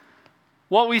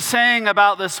What we sang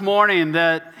about this morning,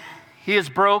 that He has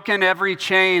broken every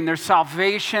chain, there's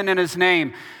salvation in His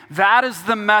name, that is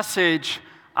the message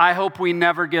I hope we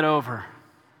never get over.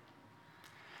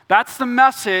 That's the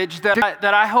message that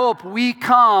I hope we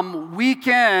come week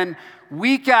in,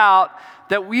 week out,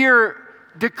 that we are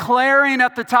declaring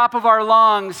at the top of our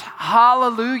lungs,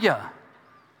 hallelujah.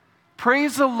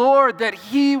 Praise the Lord that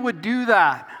He would do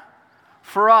that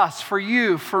for us, for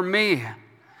you, for me.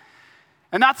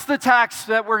 And that's the text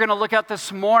that we're going to look at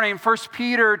this morning, 1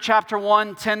 Peter chapter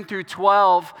 1, 10 through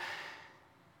 12.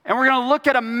 And we're going to look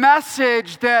at a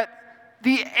message that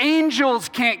the angels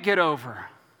can't get over.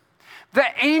 The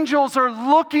angels are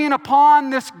looking upon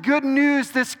this good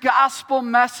news, this gospel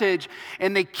message,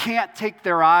 and they can't take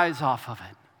their eyes off of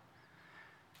it.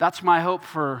 That's my hope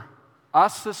for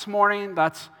us this morning.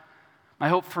 That's my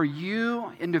hope for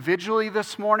you individually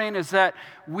this morning, is that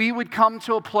we would come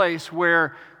to a place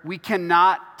where we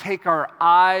cannot take our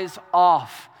eyes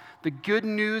off the good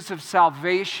news of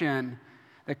salvation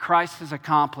that Christ has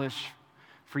accomplished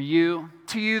for you,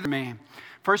 to you, me.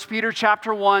 1 Peter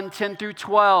chapter 1, 10 through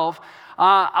 12.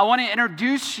 I want to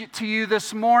introduce to you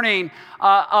this morning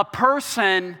a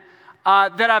person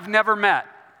that I've never met.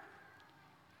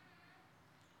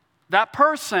 That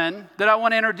person that I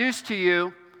want to introduce to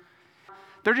you,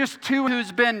 they're just two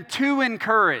who's been too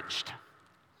encouraged.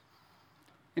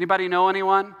 Anybody know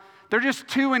anyone? They're just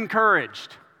too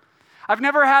encouraged. I've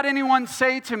never had anyone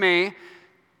say to me,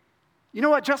 you know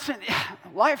what, Justin,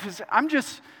 I'm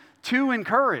just too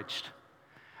encouraged.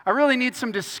 I really need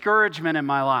some discouragement in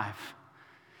my life.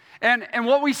 And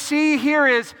what we see here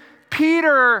is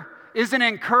Peter is an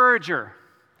encourager.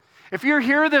 If you're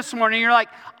here this morning, you're like,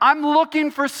 I'm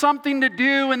looking for something to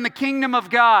do in the kingdom of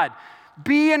God.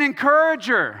 Be an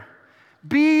encourager.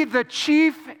 Be the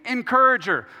chief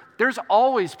encourager. There's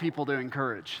always people to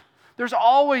encourage. There's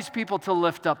always people to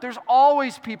lift up. There's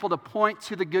always people to point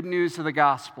to the good news of the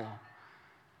gospel.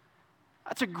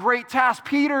 That's a great task.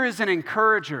 Peter is an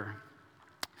encourager.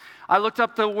 I looked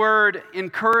up the word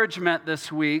encouragement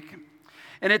this week,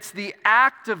 and it's the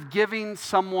act of giving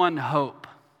someone hope.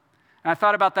 And I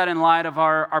thought about that in light of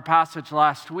our passage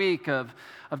last week of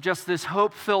just this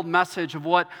hope-filled message of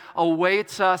what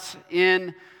awaits us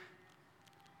in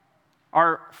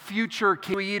our future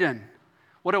Eden,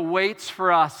 what awaits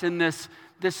for us in this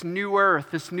new earth,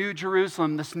 this new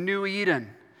Jerusalem, this new Eden.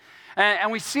 And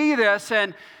we see this,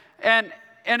 and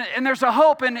there's a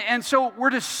hope, and so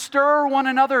we're to stir one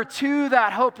another to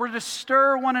that hope. We're to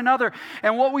stir one another.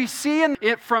 And what we see in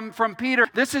it from Peter,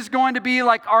 this is going to be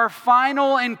like our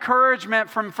final encouragement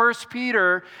from 1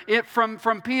 Peter,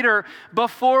 from Peter,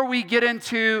 before we get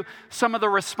into some of the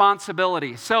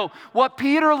responsibilities. So what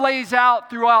Peter lays out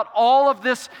throughout all of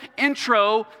this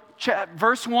intro,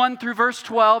 verse 1 through verse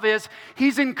 12, is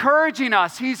he's encouraging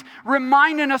us. He's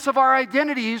reminding us of our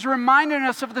identity. He's reminding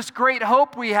us of this great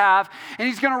hope we have. And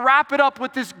he's going to wrap it up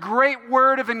with this great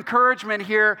word of encouragement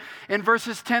here in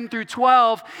verses 10 through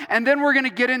 12. And then we're going to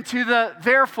get into the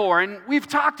therefore. And we've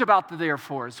talked about the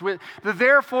therefores. The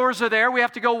therefores are there. We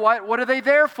have to go, what are they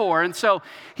there for? And so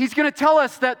he's going to tell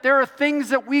us that there are things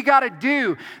that we got to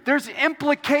do. There's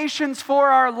implications for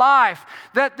our life.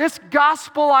 That this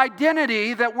gospel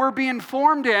identity that we're being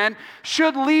formed in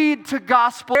should lead to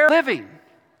gospel living.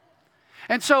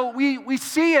 And so we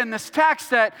see in this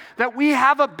text that we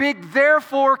have a big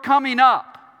therefore coming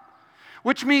up,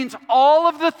 which means all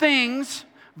of the things,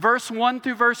 verse 1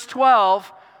 through verse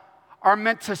 12, are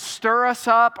meant to stir us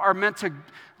up, are meant to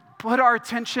put our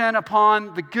attention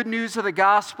upon the good news of the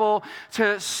gospel,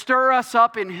 to stir us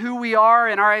up in who we are,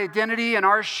 in our identity, in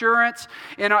our assurance,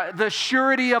 in the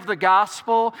surety of the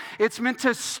gospel. It's meant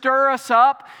to stir us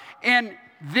up, and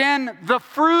then the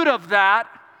fruit of that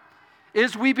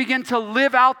is we begin to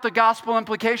live out the gospel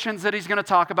implications that he's going to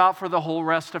talk about for the whole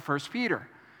rest of 1 Peter.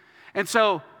 And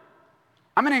so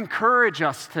I'm going to encourage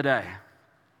us today.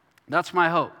 That's my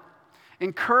hope.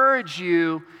 Encourage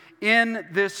you in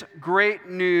this great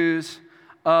news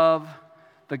of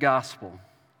the gospel.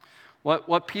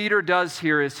 What Peter does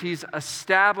here is he's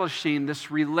establishing this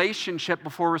relationship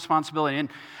before responsibility. And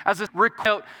as a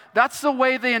note, that's the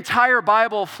way the entire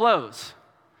Bible flows.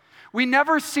 We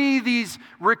never see these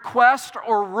requests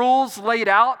or rules laid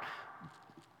out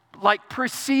like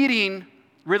preceding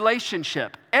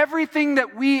relationship. Everything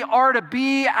that we are to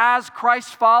be as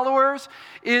Christ followers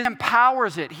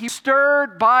empowers it. He's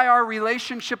stirred by our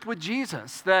relationship with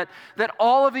Jesus, that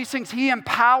all of these things, he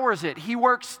empowers it. He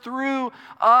works through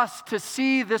us to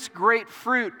see this great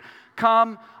fruit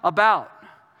come about.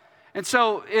 And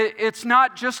so it's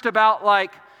not just about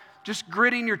like just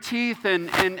gritting your teeth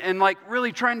and like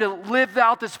really trying to live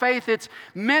out this faith. It's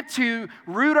meant to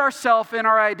root ourselves in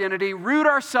our identity, root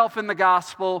ourselves in the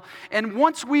gospel. And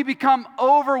once we become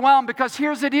overwhelmed, because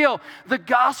here's the deal, the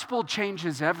gospel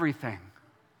changes everything.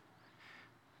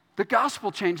 The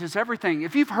gospel changes everything.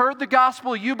 If you've heard the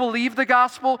gospel, you believe the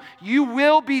gospel, you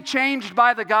will be changed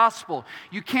by the gospel.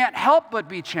 You can't help but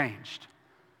be changed.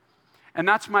 And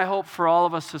that's my hope for all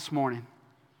of us this morning.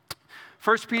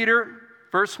 1 Peter,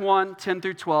 verse 1, 10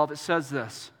 through 12, it says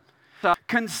this.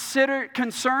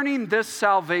 Concerning this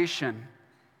salvation,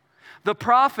 the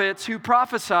prophets who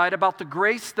prophesied about the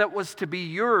grace that was to be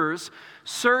yours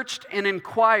searched and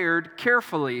inquired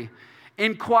carefully,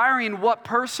 inquiring what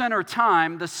person or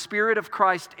time the Spirit of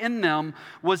Christ in them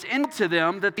was into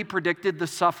them, that he predicted the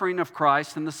suffering of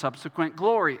Christ and the subsequent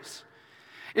glories.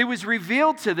 It was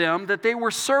revealed to them that they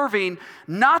were serving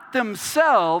not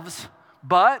themselves,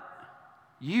 but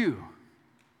you.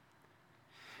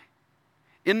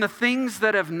 In the things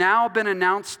that have now been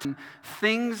announced,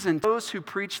 things and those who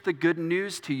preach the good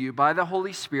news to you by the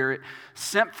Holy Spirit,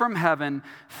 sent from heaven,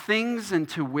 things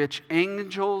into which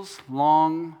angels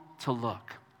long to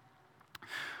look.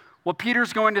 What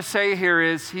Peter's going to say here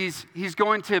is he's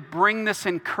going to bring this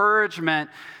encouragement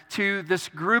to this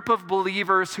group of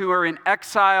believers who are in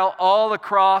exile all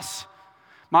across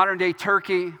modern-day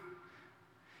Turkey.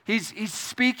 He's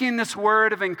speaking this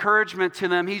word of encouragement to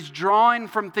them. He's drawing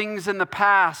from things in the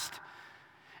past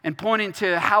and pointing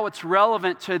to how it's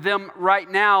relevant to them right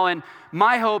now. And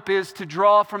my hope is to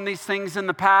draw from these things in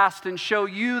the past and show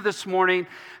you this morning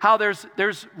how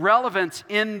there's relevance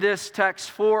in this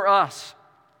text for us.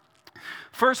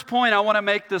 First point I want to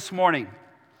make this morning,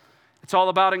 it's all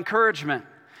about encouragement.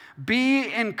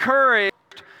 Be encouraged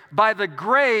by the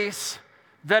grace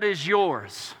that is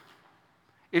yours.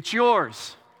 It's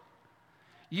yours.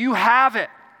 You have it.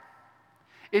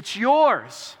 It's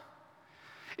yours.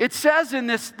 It says in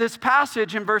this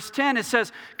passage in verse 10, it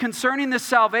says, concerning this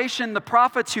salvation, the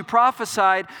prophets who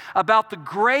prophesied about the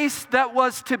grace that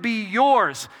was to be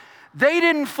yours. They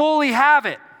didn't fully have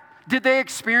it. Did they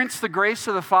experience the grace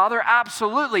of the Father?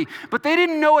 Absolutely. But they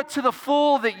didn't know it to the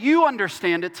full that you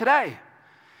understand it today.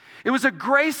 It was a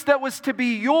grace that was to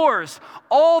be yours.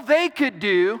 All they could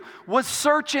do was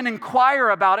search and inquire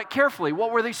about it carefully.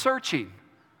 What were they searching?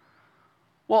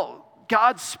 Well,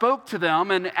 God spoke to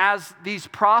them, and as these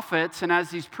prophets and as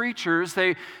these preachers,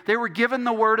 they were given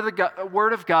the word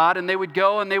of God, and they would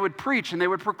go and they would preach and they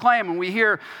would proclaim. And we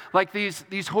hear like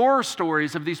these horror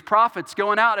stories of these prophets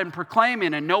going out and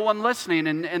proclaiming and no one listening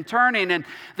and turning. And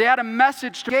they had a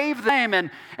message to give them.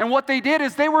 And what they did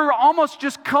is they were almost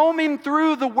just combing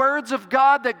through the words of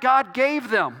God that God gave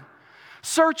them.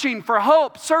 Searching for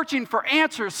hope, searching for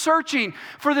answers, searching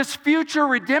for this future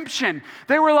redemption.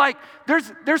 They were like,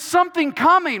 there's something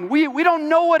coming. We don't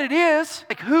know what it is.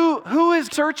 Like who is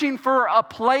searching for a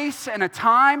place and a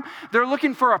time? They're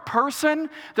looking for a person.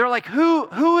 They're like,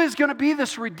 who is going to be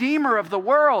this redeemer of the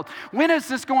world? When is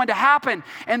this going to happen?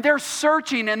 And they're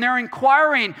searching and they're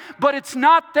inquiring, but it's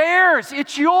not theirs.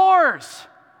 It's yours.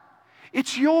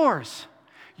 It's yours.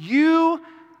 You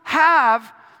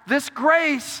have this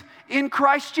grace in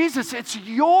Christ Jesus. It's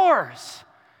yours.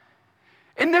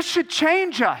 And this should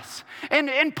change us. And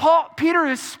Peter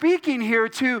is speaking here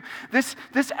to this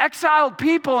exiled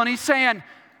people, and he's saying,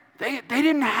 they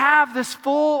didn't have this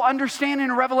full understanding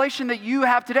and revelation that you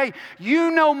have today.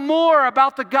 You know more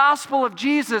about the gospel of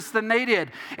Jesus than they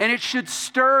did. And it should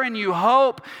stir in you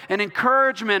hope and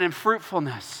encouragement and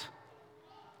fruitfulness.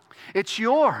 It's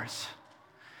yours.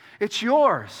 It's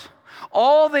yours.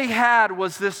 All they had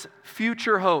was this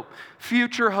future hope,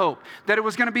 that it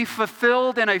was going to be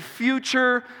fulfilled in a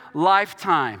future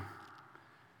lifetime.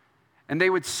 And they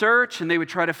would search and they would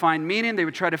try to find meaning, they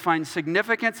would try to find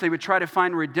significance, they would try to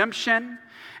find redemption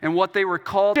and what they were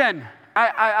called. And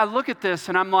I look at this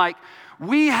and I'm like,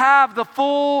 we have the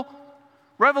full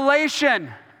revelation.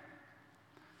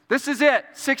 This is it,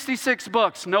 66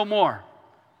 books, no more.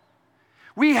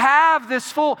 We have this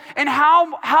full, and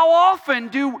how often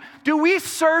do we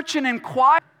search and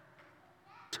inquire,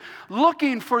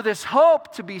 looking for this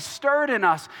hope to be stirred in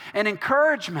us and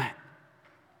encouragement?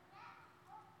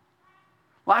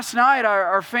 Last night,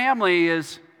 our family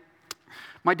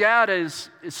my dad is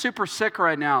super sick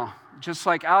right now, just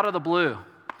like out of the blue.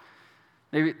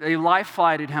 They life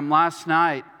flighted him last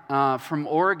night from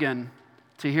Oregon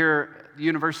to here at the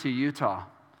University of Utah.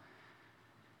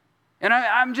 And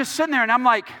I'm just sitting there and I'm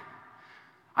like,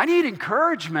 I need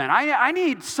encouragement. I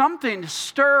need something to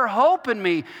stir hope in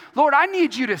me. Lord, I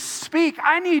need you to speak.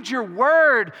 I need your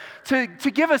word to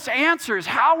give us answers,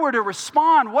 how we're to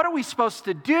respond. What are we supposed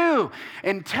to do?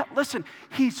 And listen,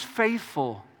 he's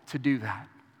faithful to do that.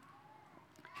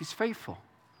 He's faithful.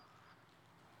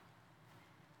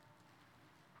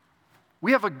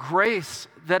 We have a grace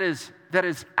that is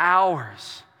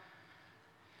ours.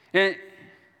 In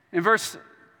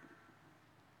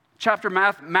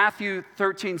Matthew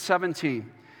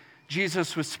 13:17,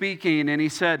 Jesus was speaking and he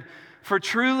said, "For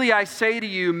truly I say to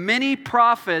you, many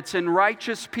prophets and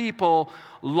righteous people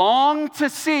long to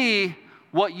see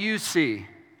what you see,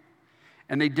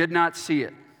 and they did not see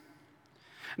it.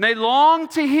 And they long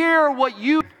to hear what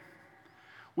you..."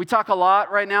 We talk a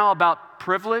lot right now about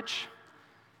privilege.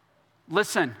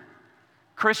 Listen,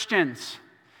 Christians,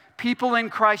 people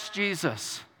in Christ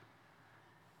Jesus,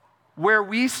 where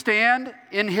we stand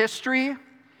in history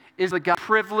is a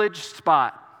privileged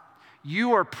spot.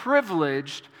 You are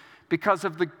privileged because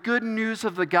of the good news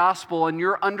of the gospel and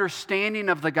your understanding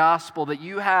of the gospel that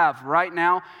you have right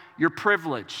now. You're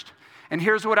privileged. And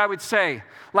here's what I would say.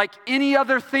 Like any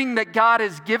other thing that God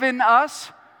has given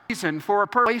us, reason for a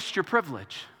purpose, waste your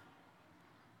privilege.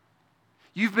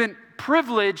 You've been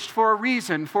privileged for a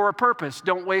reason, for a purpose.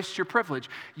 Don't waste your privilege.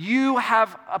 You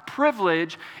have a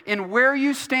privilege in where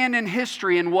you stand in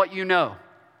history and what you know.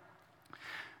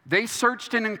 They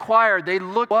searched and inquired. They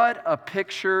looked. What a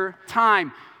picture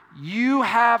time. You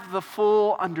have the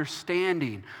full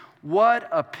understanding. What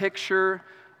a picture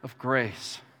of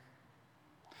grace.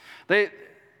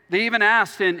 They even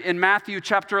asked in Matthew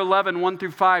chapter 11, 1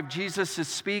 through 5, Jesus is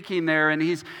speaking there and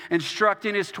he's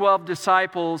instructing his 12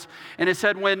 disciples. And it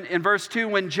said in verse 2,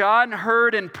 when John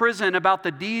heard in prison about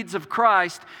the deeds of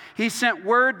Christ, he sent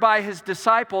word by his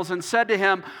disciples and said to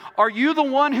him, "Are you the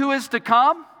one who is to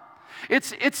come?"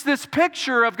 It's this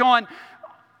picture of going,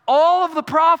 all of the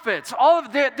prophets,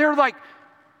 they're like,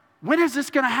 when is this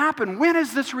going to happen? When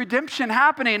is this redemption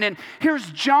happening? And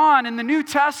here's John in the New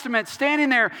Testament standing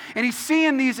there, and he's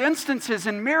seeing these instances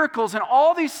and miracles and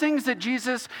all these things that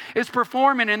Jesus is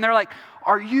performing. And they're like,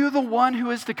 "Are you the one who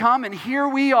is to come?" And here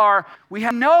we are. We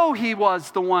know he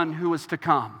was the one who was to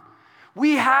come.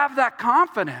 We have that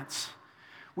confidence.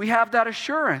 We have that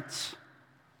assurance.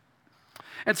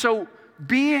 And so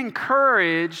be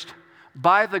encouraged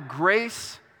by the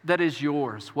grace that is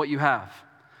yours, what you have.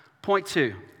 Point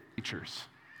 2. Preachers.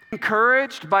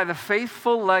 Encouraged by the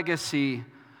faithful legacy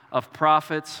of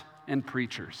prophets and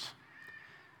preachers.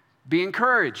 Be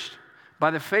encouraged by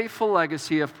the faithful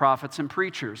legacy of prophets and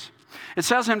preachers. It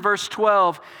says in verse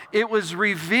 12, "It was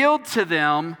revealed to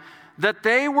them that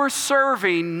they were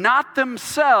serving not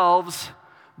themselves,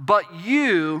 but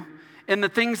you in the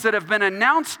things that have been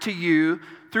announced to you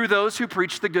through those who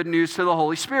preach the good news to the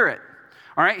Holy Spirit."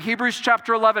 All right, Hebrews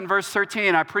chapter 11, verse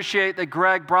 13. I appreciate that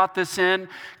Greg brought this in,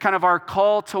 kind of our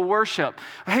call to worship.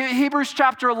 Hebrews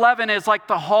chapter 11 is like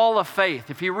the hall of faith.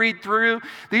 If you read through,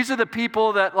 these are the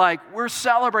people that we're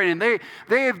celebrating. They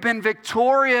have been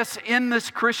victorious in this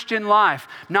Christian life,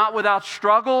 not without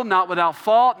struggle, not without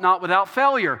fault, not without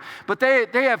failure. But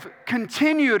they have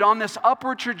continued on this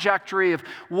upward trajectory of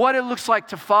what it looks like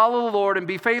to follow the Lord and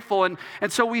be faithful. And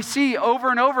so we see over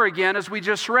and over again, as we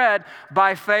just read,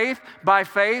 by faith, by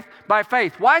faith, by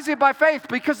faith. Why is it by faith?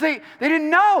 Because they didn't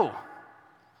know.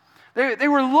 They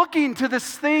were looking to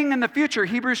this thing in the future.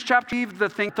 Hebrews chapter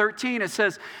 13, it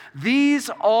says, "These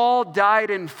all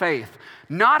died in faith,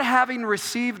 not having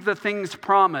received the things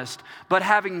promised, but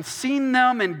having seen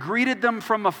them and greeted them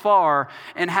from afar,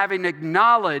 and having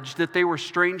acknowledged that they were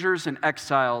strangers and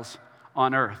exiles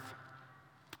on earth."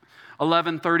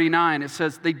 11:39, it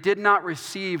says, "They did not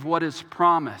receive what is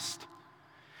promised."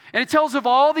 And it tells of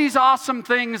all these awesome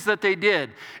things that they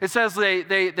did. It says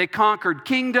they conquered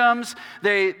kingdoms,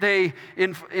 they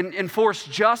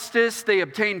enforced justice, they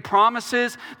obtained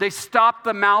promises, they stopped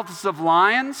the mouths of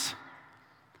lions.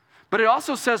 But it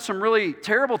also says some really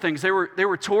terrible things. They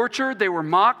were tortured, they were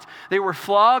mocked, they were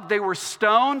flogged, they were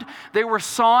stoned, they were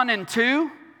sawn in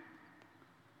two.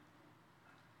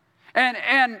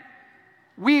 And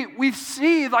we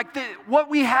see what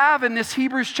we have in this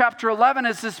Hebrews chapter 11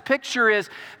 as this picture is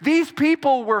these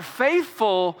people were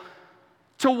faithful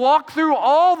to walk through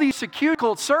all these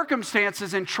difficult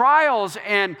circumstances and trials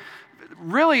and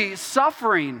really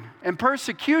suffering and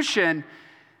persecution,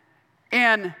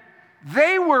 and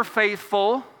they were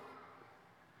faithful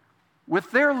with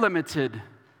their limited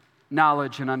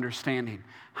knowledge and understanding.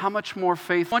 How much more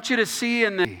faith? I want you to see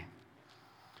in this,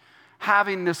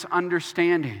 having this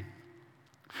understanding.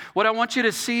 What I want you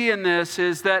to see in this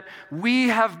is that we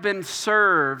have been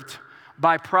served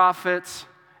by prophets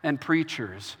and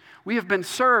preachers. We have been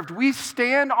served. We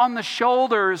stand on the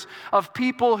shoulders of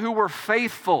people who were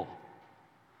faithful.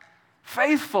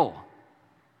 Faithful.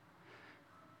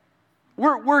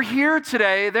 We're here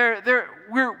today.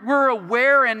 We're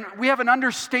aware and we have an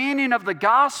understanding of the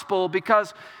gospel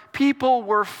because people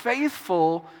were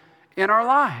faithful in our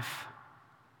life.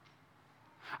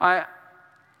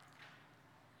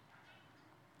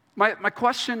 My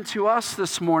question to us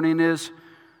this morning is,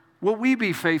 will we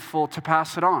be faithful to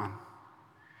pass it on?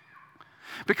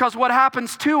 Because what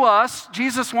happens to us,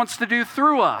 Jesus wants to do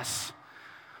through us.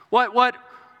 What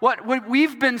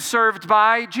we've been served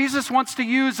by, Jesus wants to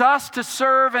use us to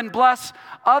serve and bless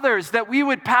others, that we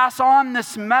would pass on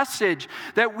this message,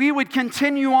 that we would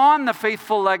continue on the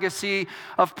faithful legacy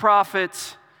of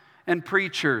prophets and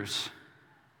preachers.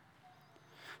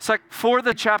 So for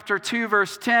the chapter 2,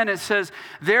 verse 10, it says,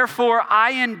 "Therefore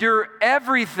I endure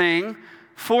everything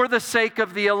for the sake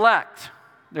of the elect."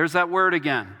 There's that word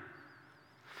again.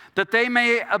 "That they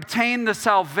may obtain the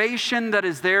salvation that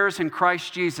is theirs in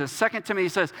Christ Jesus." 2 Timothy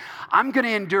says, I'm going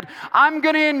to endure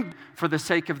for the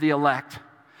sake of the elect.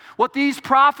 What these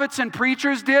prophets and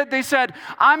preachers did, they said,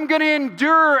 I'm going to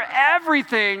endure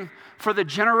everything for the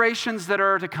generations that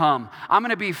are to come. I'm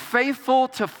going to be faithful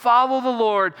to follow the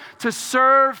Lord, to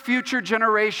serve future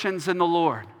generations in the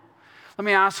Lord. Let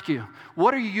me ask you,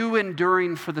 what are you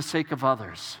enduring for the sake of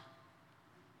others?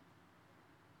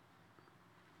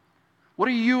 What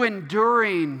are you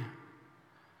enduring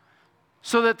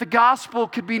so that the gospel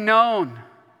could be known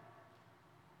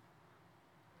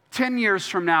 10 years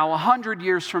from now, 100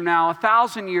 years from now,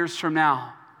 1,000 years from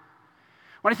now?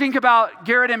 When I think about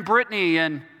Garrett and Brittany,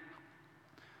 and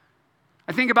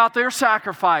I think about their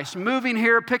sacrifice, moving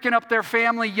here, picking up their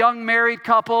family, young married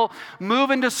couple,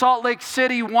 moving to Salt Lake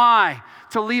City. Why?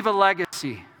 To leave a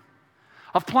legacy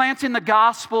of planting the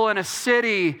gospel in a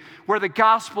city where the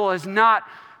gospel has not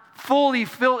fully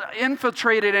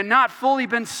infiltrated and not fully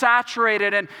been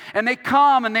saturated, and they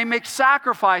come and they make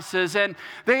sacrifices and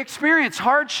they experience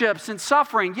hardships and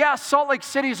suffering. Yes, Salt Lake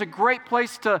City is a great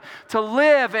place to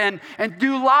live and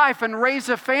do life and raise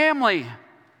a family.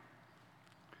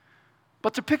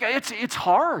 But it's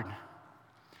hard.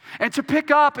 And to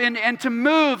pick up and to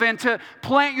move and to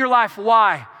plant your life,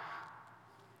 why?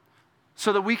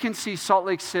 So that we can see Salt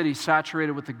Lake City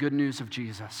saturated with the good news of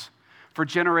Jesus. For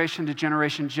generation to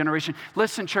generation to generation.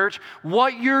 Listen, church,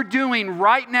 what you're doing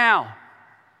right now,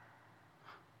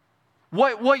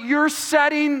 what you're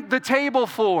setting the table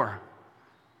for,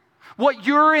 what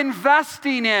you're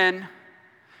investing in,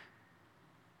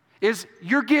 is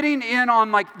you're getting in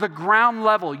on like the ground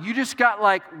level. You just got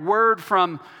like word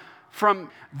from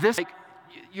this, like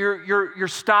your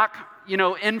stock,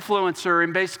 influencer,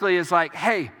 and basically is like,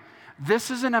 hey, this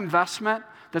is an investment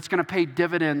that's going to pay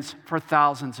dividends for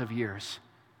thousands of years.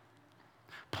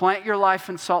 Plant your life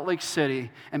in Salt Lake City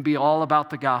and be all about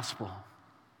the gospel.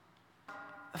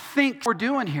 Think what we're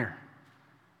doing here.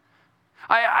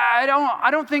 I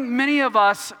don't think many of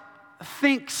us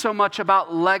think so much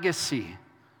about legacy.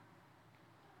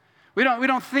 We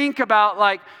don't think about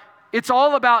like, it's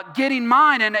all about getting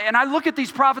mine. And I look at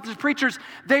these prophets and preachers,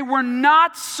 they were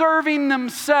not serving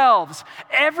themselves.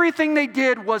 Everything they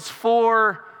did was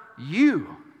for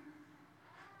you.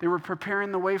 They were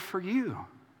preparing the way for you.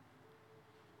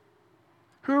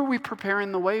 Who are we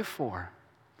preparing the way for?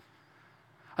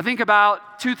 I think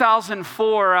about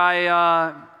 2004,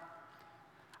 I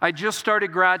just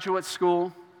started graduate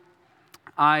school.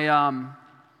 I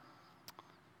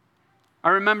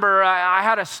remember I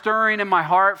had a stirring in my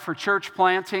heart for church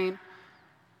planting.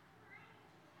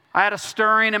 I had a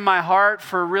stirring in my heart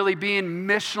for really being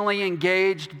missionally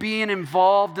engaged, being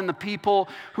involved in the people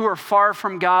who are far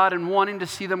from God and wanting to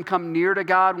see them come near to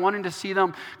God, wanting to see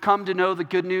them come to know the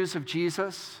good news of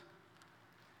Jesus.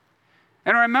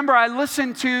 And I remember I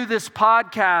listened to this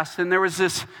podcast, and there was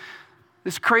this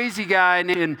crazy guy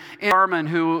named Garmin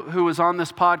who was on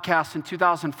this podcast in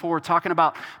 2004 talking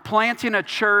about planting a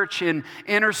church in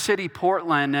inner city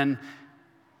Portland, and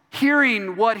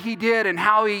hearing what he did and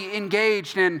how he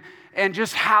engaged and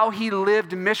just how he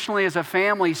lived missionally as a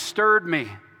family stirred me.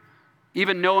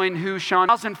 Even knowing who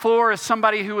 2004 is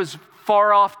somebody who was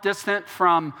far off, distant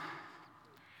from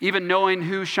even knowing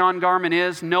who Sean Garmin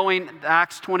is, knowing the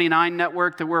Acts 29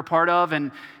 network that we're a part of,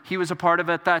 and he was a part of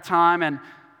it at that time. And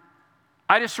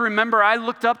I just remember I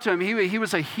looked up to him. He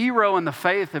was a hero in the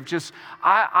faith of just,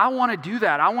 I want to do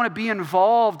that. I want to be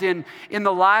involved in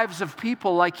the lives of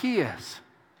people like he is.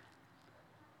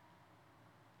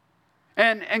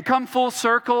 And come full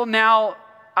circle, now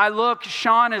I look,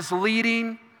 Sean is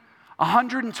leading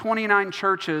 129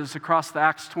 churches across the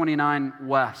Acts 29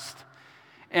 West.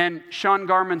 And Sean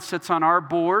Garman sits on our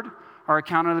board, our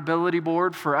accountability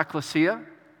board for Ecclesia.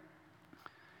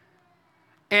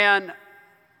 And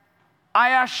I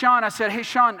asked Sean, I said, hey,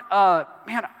 Sean,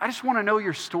 man, I just want to know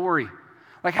your story.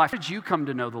 Like, how did you come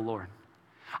to know the Lord?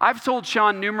 I've told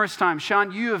Sean numerous times,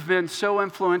 Sean, you have been so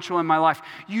influential in my life.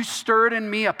 You stirred in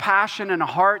me a passion and a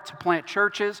heart to plant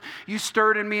churches. You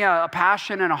stirred in me a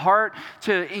passion and a heart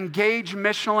to engage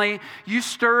missionally. You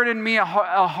stirred in me a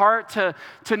heart to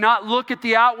not look at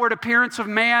the outward appearance of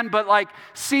man, but like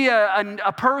see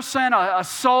a person, a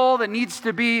soul that needs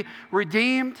to be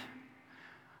redeemed.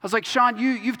 I was like, Sean,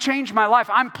 you've changed my life.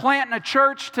 I'm planting a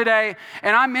church today,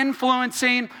 and I'm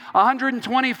influencing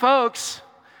 120 folks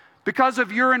because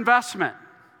of your investment.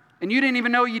 And you didn't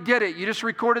even know you did it. You just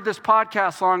recorded this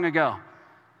podcast long ago.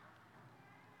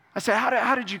 I said,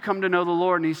 how did you come to know the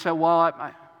Lord? And he said, well,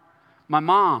 my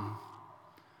mom.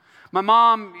 My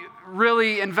mom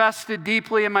really invested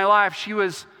deeply in my life. She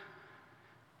was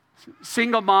a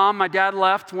single mom. My dad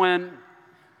left when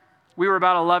we were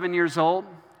about 11 years old.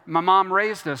 My mom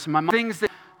raised us. My mom, things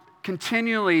that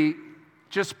continually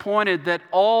just pointed that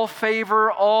all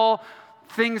favor, all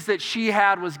things that she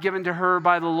had was given to her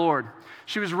by the Lord.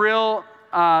 She was real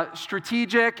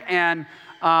strategic, and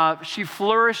she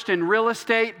flourished in real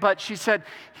estate, but she said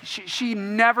she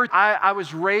never, I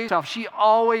was raised, she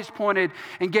always pointed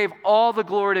and gave all the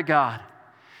glory to God.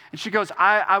 And she goes,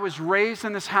 I was raised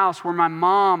in this house where my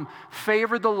mom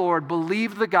favored the Lord,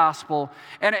 believed the gospel.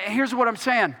 And here's what I'm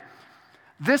saying.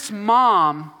 This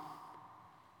mom,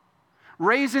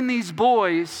 raising these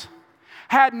boys,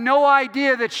 had no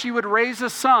idea that she would raise a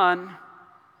son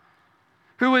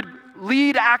who would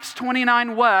lead Acts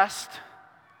 29 West,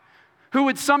 who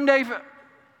would someday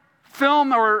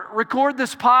film or record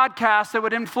this podcast that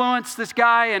would influence this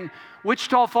guy in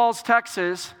Wichita Falls,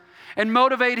 Texas, and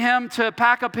motivate him to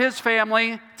pack up his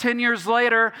family 10 years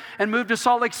later and move to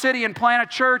Salt Lake City and plant a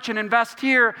church and invest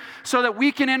here so that we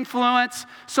can influence,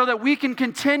 so that we can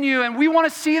continue. And we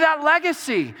want to see that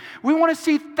legacy. We want to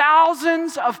see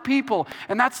thousands of people.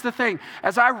 And that's the thing.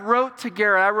 As I wrote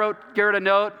Garrett a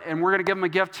note, and we're going to give him a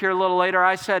gift here a little later.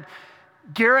 I said,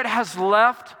 Garrett has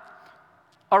left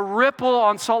a ripple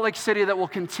on Salt Lake City that will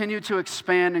continue to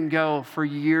expand and go for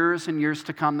years and years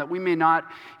to come that we may not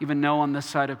even know on this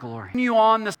side of glory.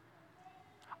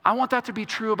 I want that to be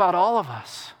true about all of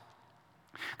us,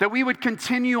 that we would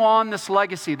continue on this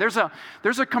legacy. There's a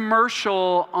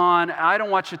commercial on, I don't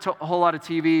watch a whole lot of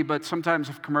TV, but sometimes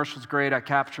if a commercial's great, I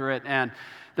capture it. And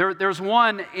there's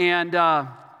one, and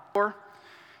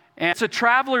it's a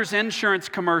Travelers Insurance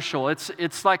commercial.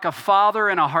 It's like a father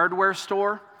in a hardware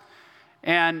store.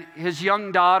 And his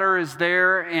young daughter is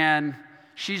there, and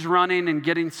she's running and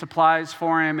getting supplies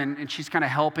for him, and she's kind of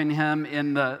helping him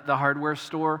in the hardware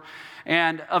store.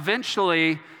 And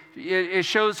eventually, it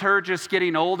shows her just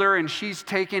getting older, and she's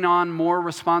taking on more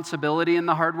responsibility in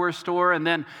the hardware store. And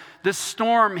then this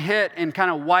storm hit and kind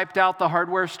of wiped out the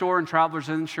hardware store, and Travelers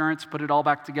Insurance put it all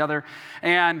back together.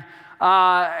 And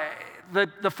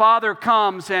the father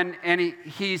comes, and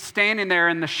he's standing there,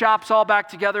 and the shop's all back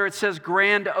together. It says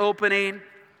grand opening.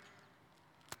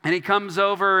 And he comes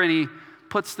over, and he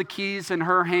puts the keys in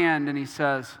her hand, and he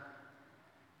says,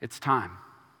 it's time.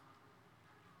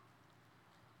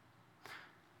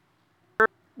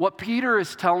 What Peter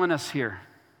is telling us here,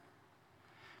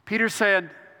 Peter said,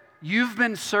 you've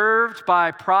been served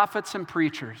by prophets and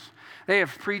preachers. They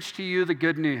have preached to you the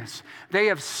good news. They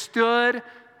have stood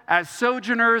as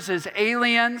sojourners, as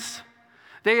aliens.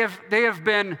 They have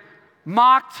been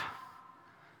mocked.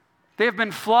 They have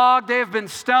been flogged. They have been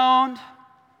stoned.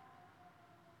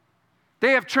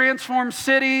 They have transformed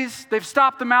cities. They've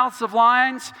stopped the mouths of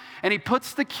lions. And he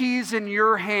puts the keys in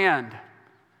your hand.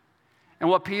 And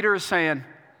what Peter is saying,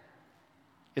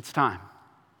 it's time.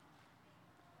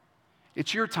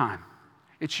 It's your time.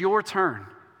 It's your turn.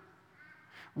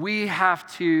 We have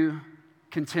to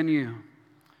continue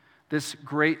this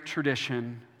great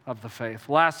tradition of the faith.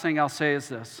 Last thing I'll say is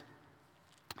this.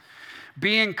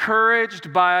 Be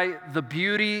encouraged by the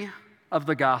beauty of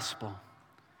the gospel.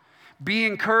 Be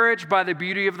encouraged by the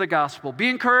beauty of the gospel. Be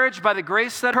encouraged by the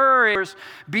grace that occurs.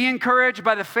 Be encouraged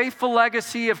by the faithful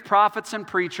legacy of prophets and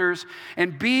preachers.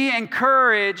 And be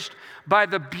encouraged by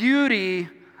the beauty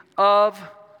of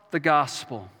the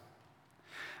gospel.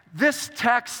 This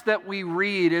text that we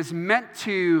read is meant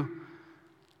to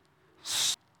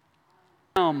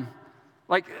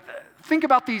think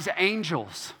about these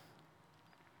angels.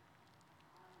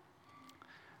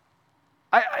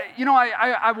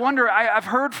 I wonder, I've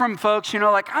heard from folks, I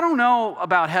don't know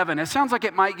about heaven. It sounds like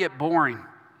it might get boring.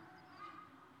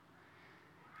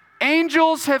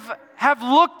 Angels have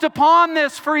looked upon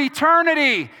this for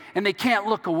eternity, and they can't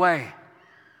look away.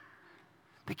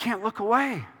 They can't look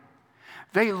away.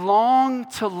 They long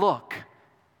to look.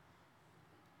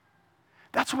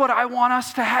 That's what I want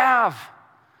us to have.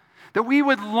 That we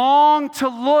would long to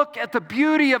look at the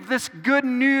beauty of this good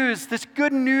news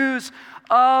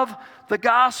of the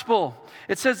gospel.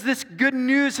 It says this good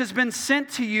news has been sent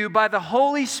to you by the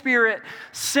Holy Spirit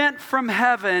sent from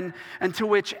heaven, and to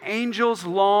which angels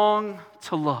long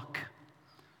to look.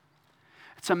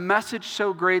 It's a message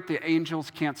so great the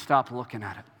angels can't stop looking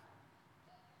at it.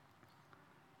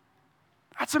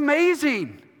 That's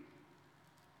amazing.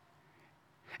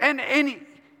 And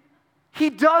he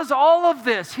does all of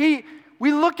this. We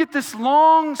look at this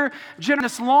long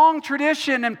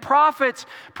tradition and prophets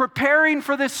preparing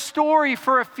for this story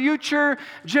for a future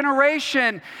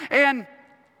generation. And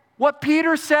what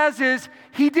Peter says is,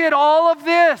 he did all of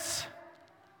this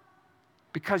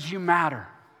because you matter.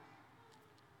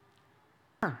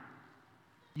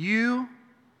 You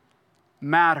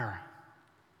matter.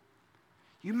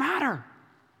 You matter.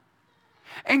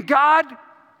 And God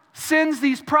sends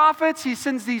these prophets, he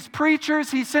sends these preachers,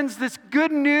 he sends this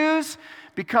good news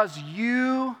because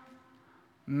you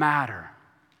matter.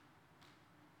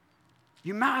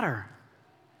 You matter.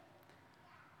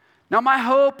 Now my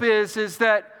hope is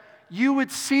that you would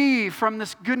see from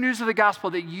this good news of the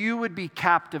gospel that you would be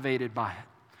captivated by it.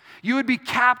 You would be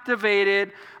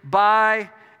captivated by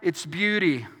its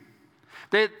beauty.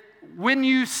 That when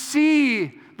you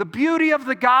see the beauty of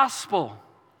the gospel,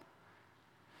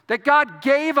 that God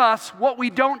gave us what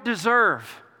we don't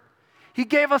deserve. He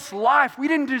gave us life. We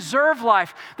didn't deserve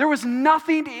life. There was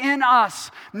nothing in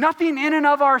us, nothing in and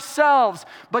of ourselves,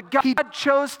 but God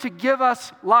chose to give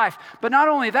us life. But not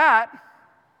only that,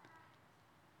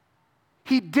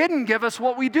 He didn't give us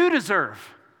what we do deserve.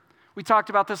 We talked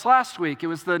about this last week. It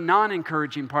was the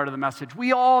non-encouraging part of the message.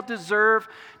 We all deserve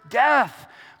death.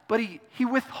 But he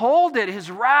withheld it,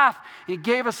 his wrath. He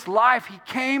gave us life. He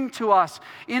came to us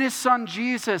in his son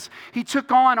Jesus. He took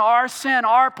on our sin,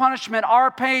 our punishment,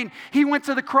 our pain. He went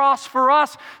to the cross for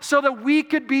us so that we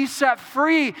could be set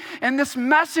free. And this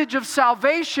message of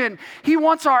salvation, he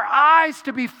wants our eyes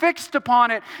to be fixed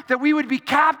upon it, that we would be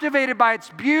captivated by its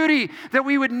beauty, that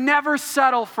we would never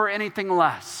settle for anything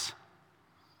less.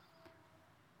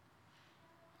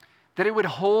 That it would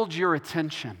hold your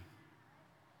attention.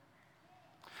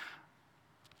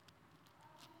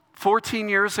 14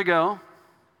 years ago,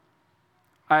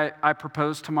 I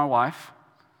proposed to my wife.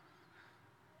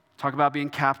 Talk about being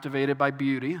captivated by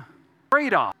beauty.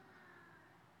 Trade-off.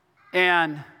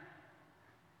 And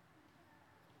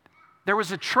there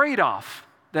was a trade-off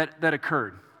that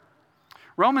occurred.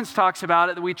 Romans talks about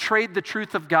it, that we trade the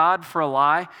truth of God for a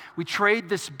lie. We trade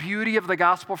this beauty of the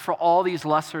gospel for all these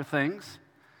lesser things.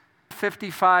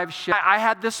 55 I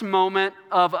had this moment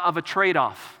of a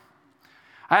trade-off.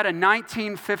 I had a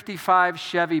 1955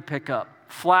 Chevy pickup,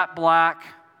 flat black.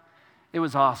 It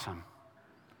was awesome.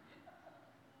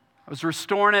 I was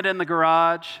restoring it in the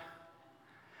garage,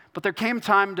 but there came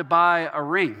time to buy a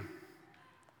ring.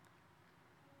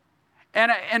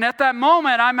 And at that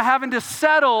moment, I'm having to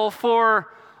settle for,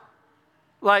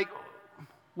 like,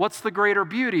 what's the greater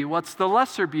beauty? What's the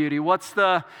lesser beauty?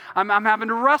 I'm having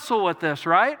to wrestle with this,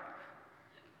 right?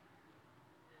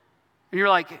 And you're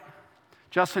like,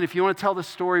 Justin, if you want to tell the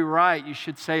story right, you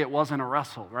should say it wasn't a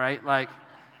wrestle, right?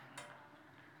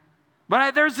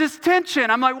 But there's this tension.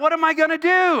 I'm like, what am I going to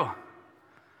do?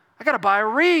 I got to buy a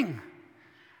ring.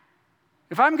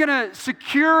 If I'm going to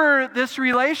secure this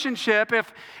relationship,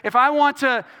 if I want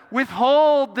to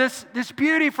withhold this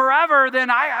beauty forever, then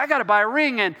I got to buy a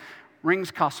ring, and rings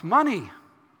cost money.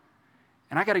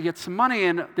 And I got to get some money,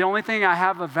 and the only thing I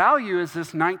have of value is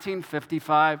this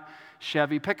 1955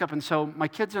 Chevy pickup. And so my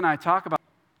kids and I talk about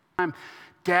it all the time.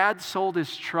 Dad sold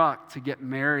his truck to get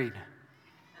married.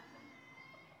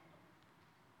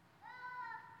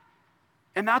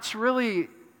 And that's really,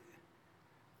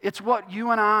 it's what you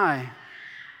and I,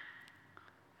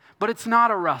 but it's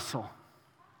not a wrestle.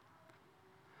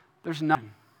 There's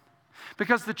nothing.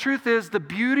 Because the truth is, the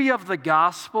beauty of the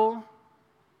gospel,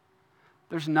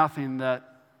 there's nothing that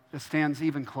stands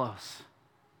even close.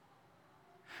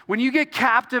 When you get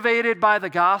captivated by the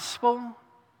gospel,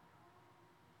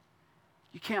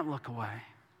 you can't look away.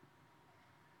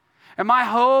 And my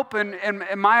hope and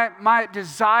my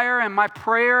desire and my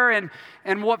prayer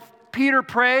and what Peter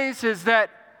prays is that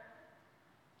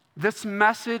this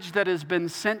message that has been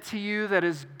sent to you, that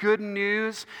is good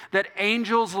news, that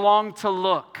angels long to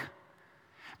look,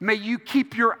 may you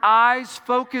keep your eyes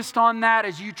focused on that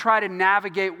as you try to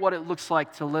navigate what it looks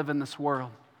like to live in this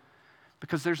world.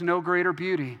 Because there's no greater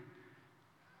beauty.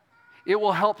 It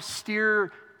will help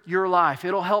steer your life.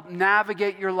 It'll help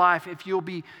navigate your life if you'll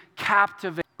be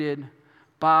captivated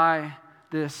by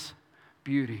this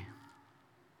beauty.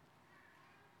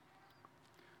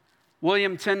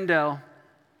 William Tyndale,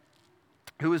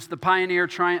 who is the pioneer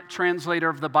translator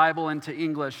of the Bible into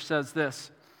English, says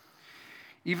this: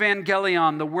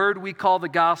 Evangelion, the word we call the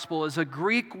gospel, is a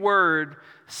Greek word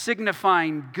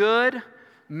signifying good,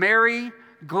 merry,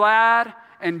 glad,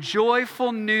 and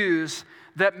joyful news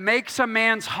that makes a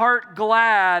man's heart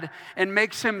glad and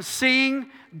makes him sing,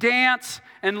 dance,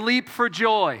 and leap for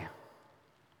joy.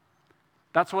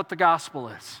 That's what the gospel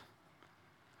is.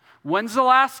 When's the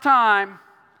last time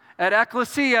at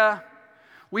Ecclesia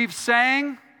we've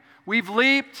sang, we've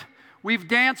leaped, we've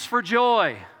danced for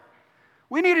joy?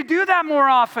 We need to do that more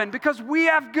often because we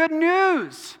have good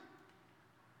news.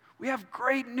 We have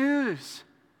great news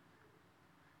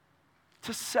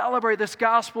to celebrate. This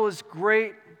gospel is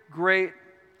great, great.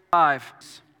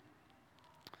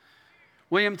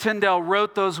 William Tyndale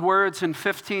wrote those words in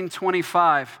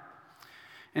 1525,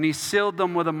 and he sealed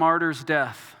them with a martyr's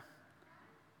death.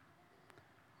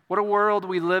 What a world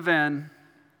we live in,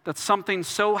 that something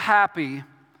so happy,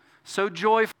 so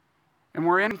joyful, and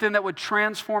we're in something that would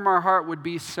transform our heart would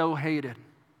be so hated.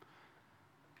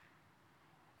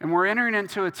 And we're entering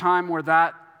into a time where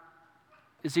that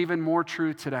is even more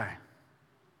true today.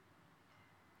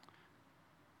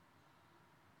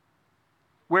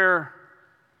 Where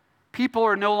people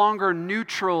are no longer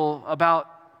neutral about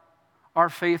our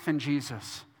faith in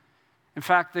Jesus. In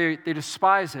fact, they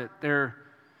despise it. They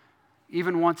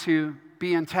even want to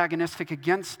be antagonistic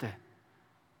against it.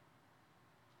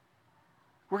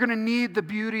 We're going to need the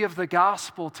beauty of the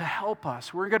gospel to help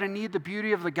us. We're going to need the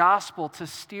beauty of the gospel to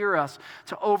steer us,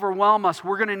 to overwhelm us.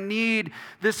 We're going to need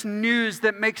this news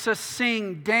that makes us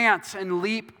sing, dance, and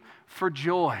leap for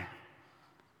joy.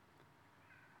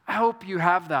 I hope you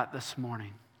have that this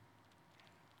morning.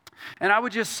 And I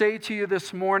would just say to you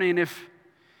this morning, if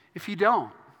you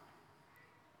don't,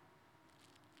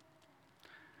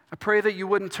 I pray that you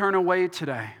wouldn't turn away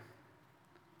today.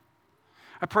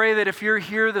 I pray that if you're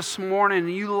here this morning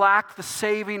and you lack the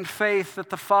saving faith that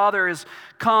the Father has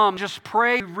come, just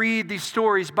pray, read these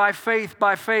stories by faith,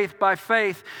 by faith, by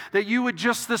faith, that you would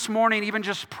just this morning even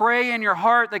just pray in your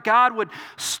heart that God would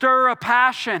stir a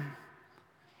passion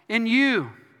in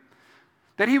you,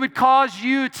 that He would cause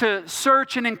you to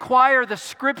search and inquire the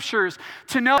Scriptures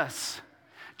to know this.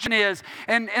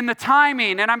 And the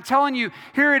timing, and I'm telling you,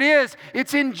 here it is,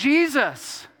 it's in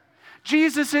Jesus.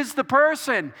 Jesus is the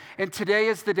person, and today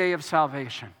is the day of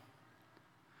salvation.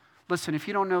 Listen, if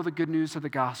you don't know the good news of the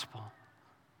gospel,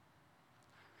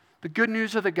 the good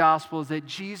news of the gospel is that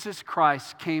Jesus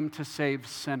Christ came to save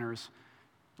sinners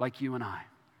like you and I.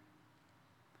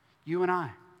 You and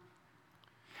I.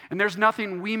 And there's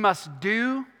nothing we must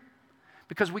do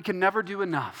because we can never do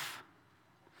enough.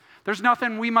 There's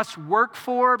nothing we must work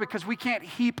for because we can't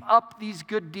heap up these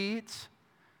good deeds.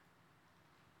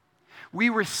 We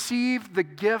receive the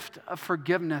gift of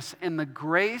forgiveness and the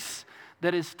grace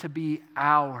that is to be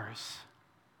ours.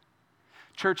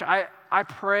 Church, I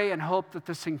pray and hope that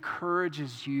this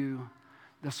encourages you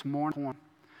this morning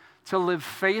to live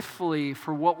faithfully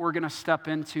for what we're going to step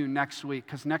into next week,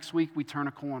 because next week we turn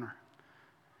a corner.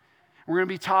 We're going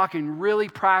to be talking really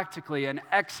practically an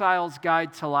exile's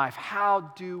guide to life.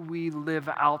 How do we live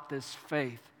out this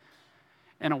faith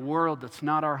in a world that's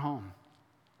not our home?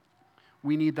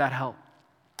 We need that help.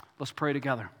 Let's pray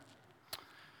together.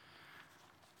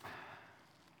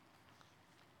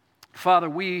 Father,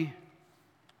 we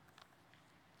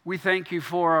thank you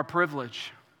for our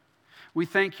privilege. We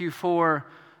thank you for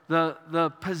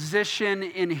the position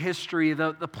in history,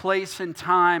 the place and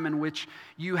time in which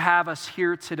you have us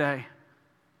here today.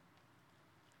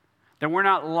 That we're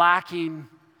not lacking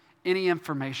any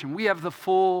information. We have the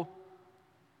full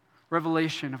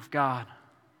revelation of God.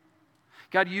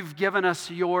 God, you've given us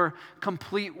your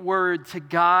complete word to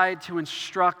guide, to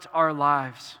instruct our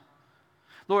lives.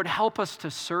 Lord, help us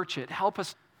to search it. Help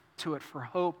us to it for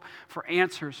hope, for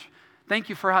answers. Thank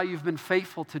you for how you've been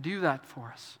faithful to do that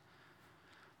for us.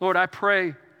 Lord, I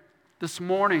pray this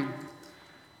morning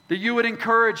that you would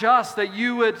encourage us, that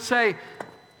you would say,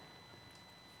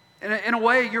 in a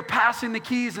way, you're passing the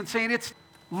keys and saying,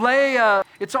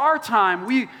 it's our time.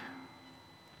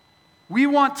 We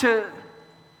want to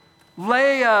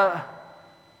lay a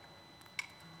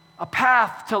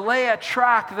path, to lay a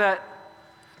track,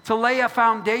 to lay a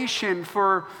foundation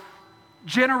for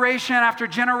generation after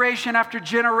generation after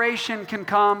generation can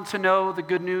come to know the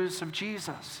good news of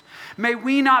Jesus. May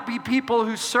we not be people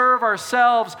who serve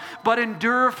ourselves, but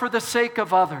endure for the sake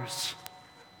of others.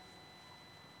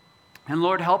 And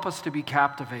Lord, help us to be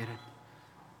captivated.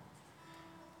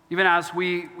 Even as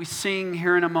we sing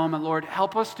here in a moment, Lord,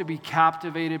 help us to be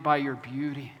captivated by your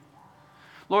beauty.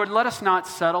 Lord, let us not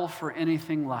settle for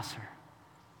anything lesser.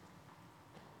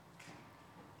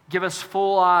 Give us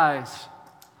full eyes,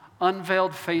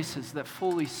 unveiled faces that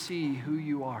fully see who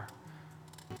you are.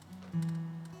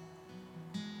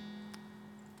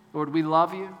 Lord, we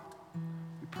love you.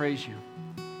 We praise you.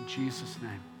 In Jesus'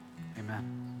 name,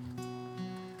 amen.